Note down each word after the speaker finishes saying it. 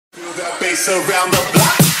Feel that bass around the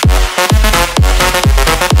block.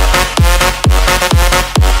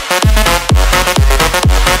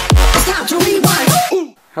 It's time to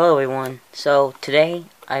rewind. Hello everyone. So today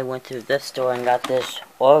I went to this store and got this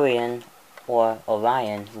Orion or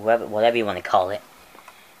Orion, whatever you want to call it.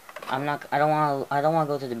 I don't want to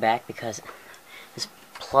go to the back because this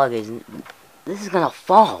plug this is gonna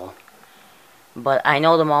fall. But I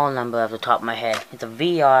know the model number off the top of my head. It's a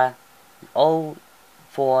VR0400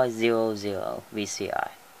 VCR.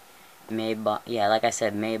 Made by, like I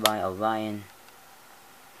said, made by Orion.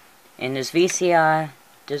 And this VCR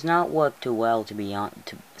does not work too well,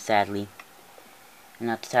 sadly. And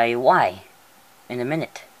I'll tell you why in a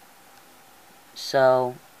minute.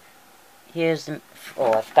 So here's the.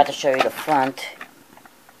 Oh, I forgot to show you the front.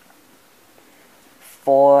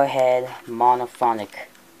 4-head monophonic.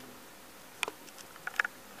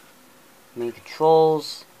 Main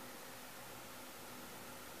controls.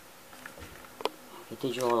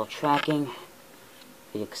 Digital auto tracking.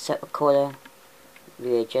 Video cassette recorder.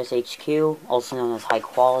 VHS HQ, also known as high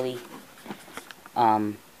quality.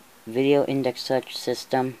 Video index search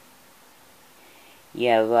system.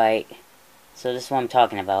 Yeah, right. So this is what I'm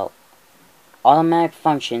talking about. Automatic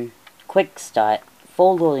function, quick start,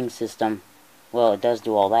 full loading system. Well, it does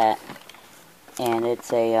do all that. And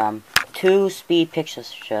it's a 2-speed picture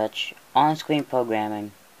search, on-screen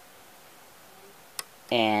programming,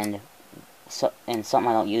 and something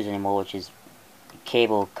I don't use anymore, which is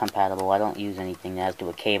cable compatible. I don't use anything that has to do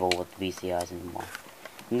with cable with the VCRs anymore.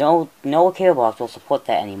 No cable box will support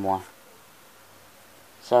that anymore.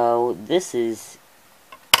 So this is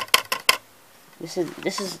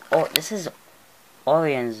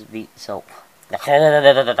Orion's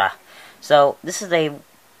So this is a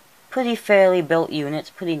pretty fairly built unit. It's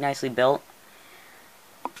pretty nicely built.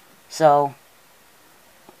 So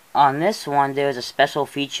on this one there's a special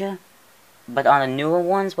feature, but on the newer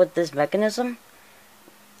ones with this mechanism,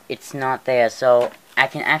 it's not there. So I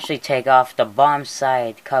can actually take off the bottom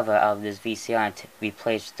side cover of this VCR and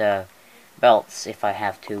replace the belts if I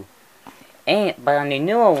have to. But on the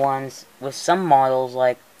newer ones, with some models,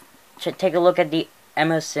 like take a look at the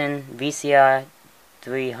Emerson VCR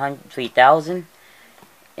 3000,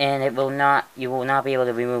 and you will not be able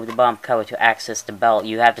to remove the bottom cover to access the belt.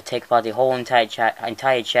 You have to take apart the whole entire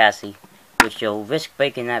chassis, which you'll risk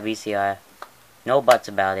breaking that VCR. No buts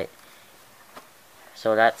about it.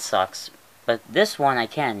 So that sucks. But this one I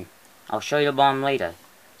can. I'll show you the bottom later.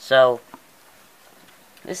 So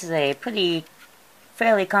this is a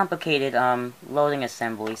fairly complicated loading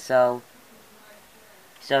assembly. So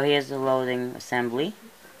here's the loading assembly.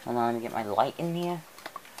 Hold on, let me get my light in here.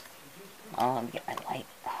 Oh, let me get my light.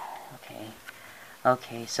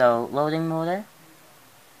 Okay, so loading motor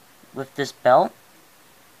with this belt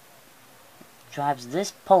drives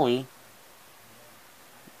this pulley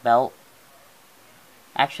belt.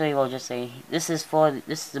 Actually, we'll just say this is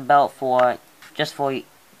the belt just for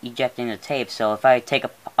ejecting the tape. So if I take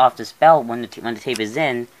off this belt when the tape is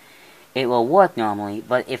in, it will work normally.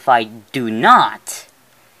 But if I do not,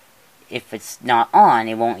 if it's not on,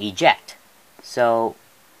 it won't eject. So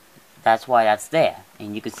that's why that's there.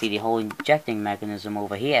 And you can see the whole ejecting mechanism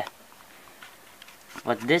over here.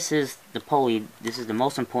 But this is the pulley. This is the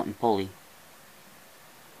most important pulley.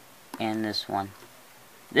 And this one.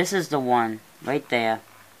 This is the one right there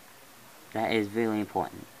that is really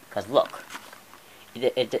important. Because look,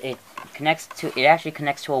 it actually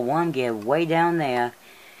connects to a 1 gear way down there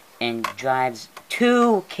and drives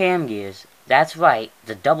 2 cam gears. That's right,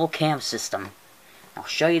 the double cam system. I'll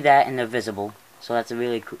show you that in the visible. So that's a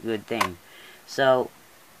really good thing. So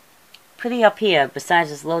pretty up here, besides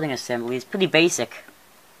this loading assembly, is pretty basic.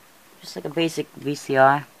 Just like a basic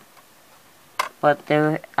VCR. But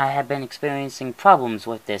I have been experiencing problems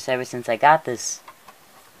with this ever since I got this.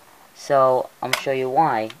 So I'm gonna show you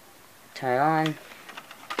why. Turn it on.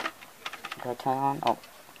 Go turn it on. Oh,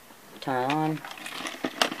 turn it on.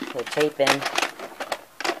 Put tape in.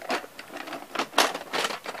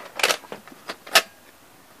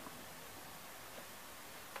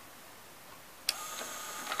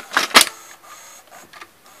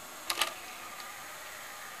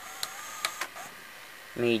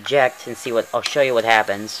 Let me eject and see I'll show you what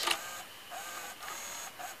happens.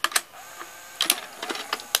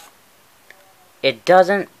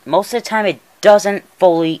 Most of the time it doesn't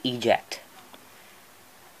fully eject.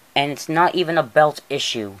 And it's not even a belt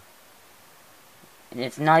issue. And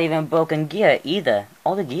it's not even a broken gear either.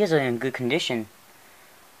 All the gears are in good condition.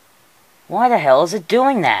 Why the hell is it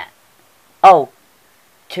doing that? Oh,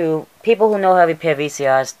 to people who know how to repair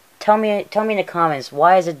VCRs, tell me in the comments,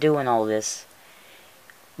 why is it doing all this?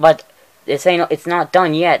 But it's not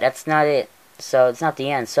done yet. That's not it. So it's not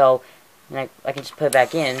the end. So I can just put it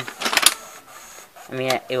back in. I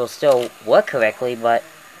mean, it will still work correctly, but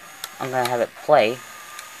I'm gonna have it play.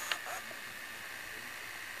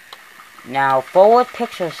 Now, forward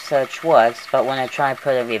picture search works, but when I try to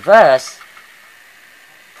put it reverse,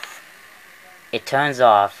 it turns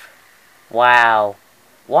off. Wow.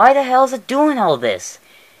 Why the hell is it doing all this?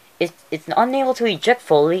 It's unable to eject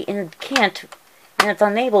fully, and it can't, and it's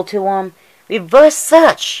unable to, reverse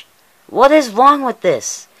search. What is wrong with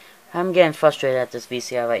this? I'm getting frustrated at this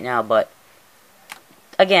VCR right now, but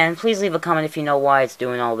again, please leave a comment if you know why it's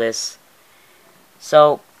doing all this.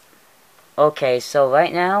 So, okay, so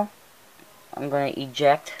right now, I'm going to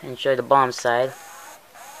eject and show the bottom side.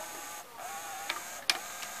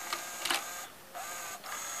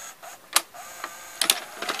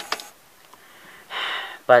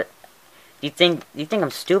 But do you think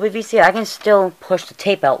I'm stupid, VCR? I can still push the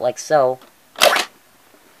tape out like so.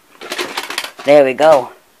 There we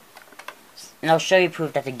go. And I'll show you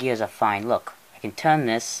proof that the gears are fine. Look, I can turn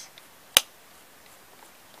this.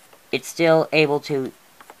 It's still able to.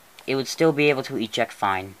 It would still be able to eject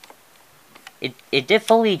fine. It did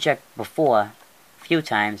fully eject before, a few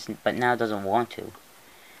times, but now it doesn't want to.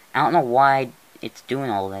 I don't know why it's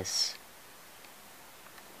doing all this.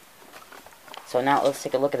 So now let's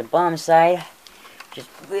take a look at the bottom side, which is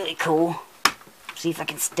really cool. See if I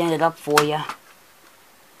can stand it up for you.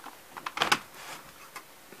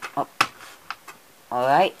 Oh.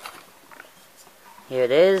 Alright. Here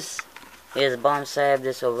it is. Here's the bottom side of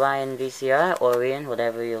this Orion VCR, Orion,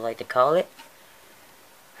 whatever you like to call it.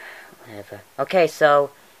 Whatever. Okay, so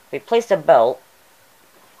replace the belt.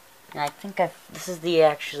 And I think this is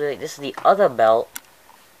the other belt.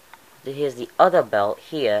 Here's the other belt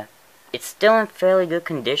here. It's still in fairly good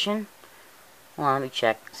condition. Hold on, let me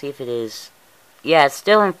check. See if it is. Yeah, it's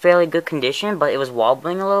still in fairly good condition, but it was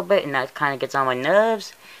wobbling a little bit, and that kind of gets on my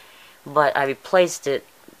nerves. But I replaced it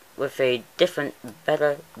with a different,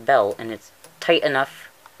 better belt, and it's tight enough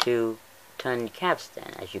to turn the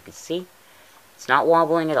capstan. As you can see, it's not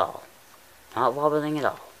wobbling at all. Not wobbling at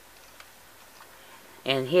all.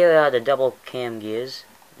 And here are the double cam gears.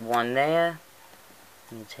 One there.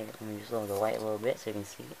 Let me just lower the light a little bit so you can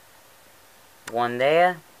see it. One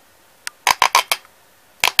there.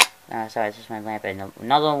 Sorry, it's just my lamp. And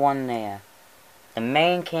another one there. The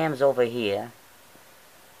main cam's over here.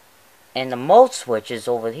 And the mode switch is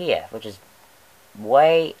over here, which is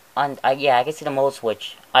way yeah, I can see the mode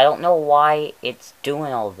switch. I don't know why it's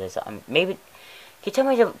doing all this. Maybe can you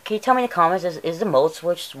tell me in the comments, is the mode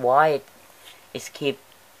switch why it is keep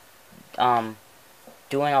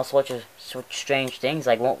doing all sorts of strange things,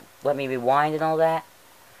 like won't let me rewind and all that?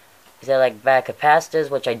 Is there like bad capacitors,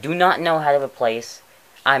 which I do not know how to replace?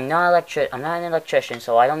 I'm not an electrician,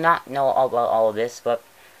 so I do not know all about all of this, but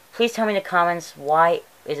please tell me in the comments why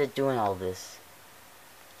is it doing all this.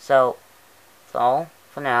 So that's all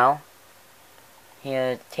for now.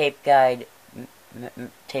 Here, tape guide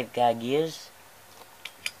gears.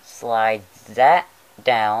 Slide that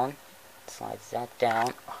down. Slides that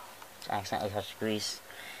down. I accidentally touched grease.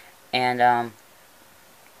 And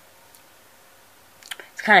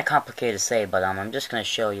it's kind of complicated to say, but I'm just gonna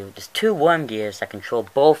show you. There's two worm gears that control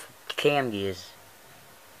both cam gears.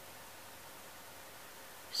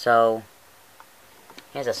 So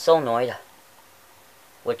here's a solenoid,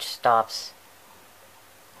 which helps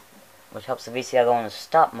the VCR go into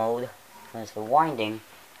stop mode when it's rewinding.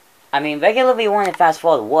 I mean, regular rewind and fast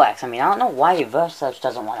forward works. I mean, I don't know why reverse search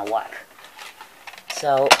doesn't want to work.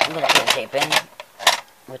 So I'm gonna put the tape in,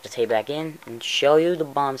 put the tape back in, and show you the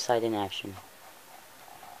bomb side in action.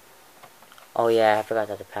 Oh yeah, I forgot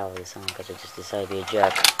to power this on because I just decided to be a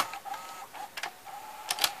jerk.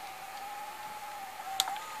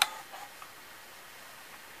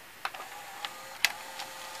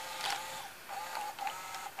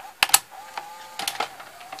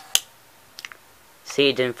 See,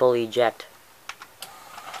 it didn't fully eject.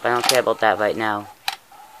 But I don't care about that right now.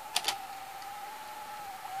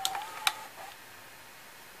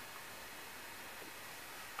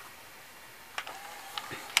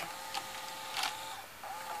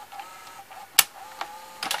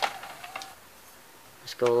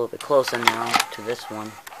 Let's go a little bit closer now to this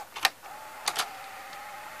one.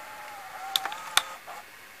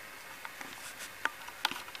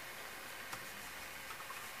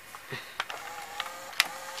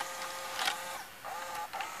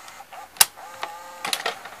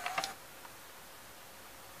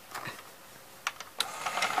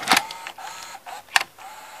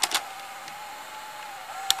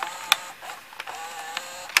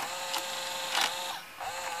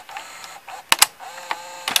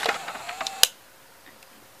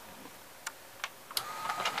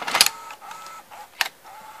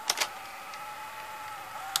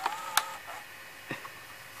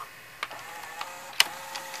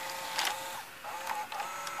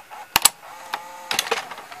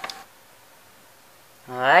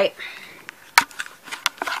 Alright.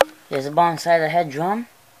 Here's the bottom side of the head drum,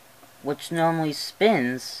 which normally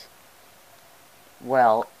spins.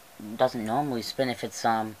 Well, doesn't normally spin if it's,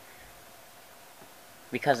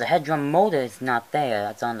 because the head drum motor is not there.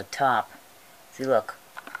 It's on the top. See, look.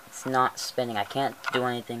 It's not spinning. I can't do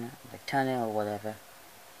anything, like turn it or whatever.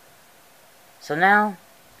 So now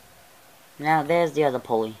there's the other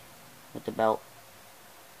pulley with the belt.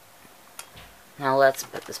 Now let's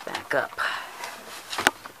put this back up.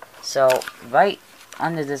 So, right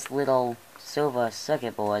under this little silver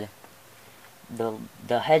circuit board,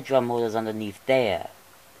 the head drum motor is underneath there.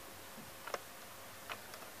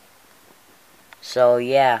 So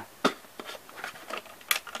yeah.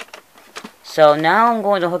 So now I'm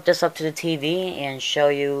going to hook this up to the TV and show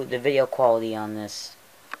you the video quality on this.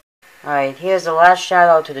 Alright, here's the last shout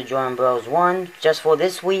out to the Jordan Bros 1, just for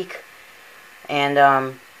this week. And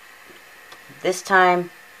next time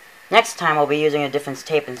I'll be using a different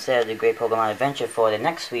tape instead of the Great Pokemon Adventure for the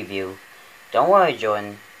next review. Don't worry,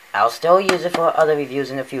 Jordan. I'll still use it for other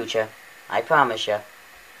reviews in the future. I promise you.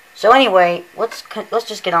 So anyway, let's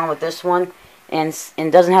just get on with this one. And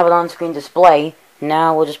it doesn't have an on-screen display.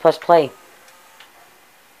 Now we'll just press play.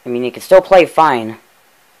 I mean, it can still play fine.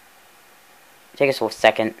 Take us a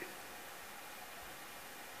second.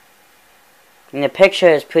 And the picture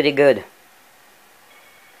is pretty good.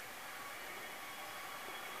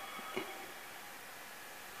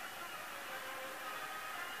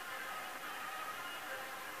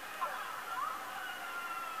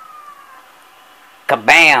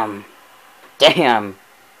 Kabam! Damn!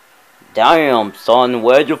 Damn, son,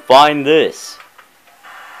 where'd you find this?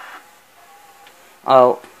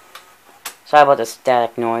 Oh, sorry about the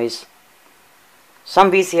static noise.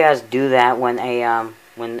 Some VCRs do that when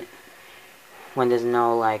there's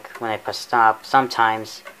no, like, when I press stop,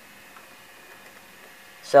 sometimes.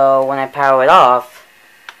 So, when I power it off,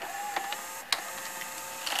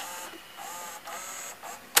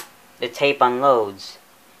 the tape unloads.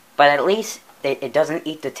 But at least it doesn't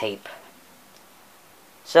eat the tape.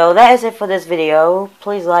 So that is it for this video.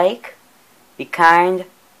 Please like, be kind,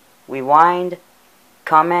 rewind,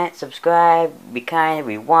 comment, subscribe, be kind,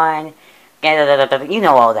 rewind, you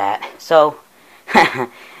know all that. So,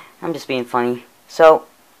 I'm just being funny. So,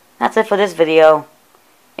 that's it for this video.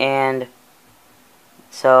 And,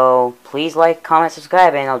 so, please like, comment,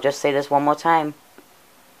 subscribe, and I'll just say this one more time.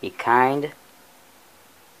 Be kind,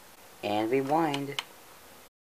 and rewind.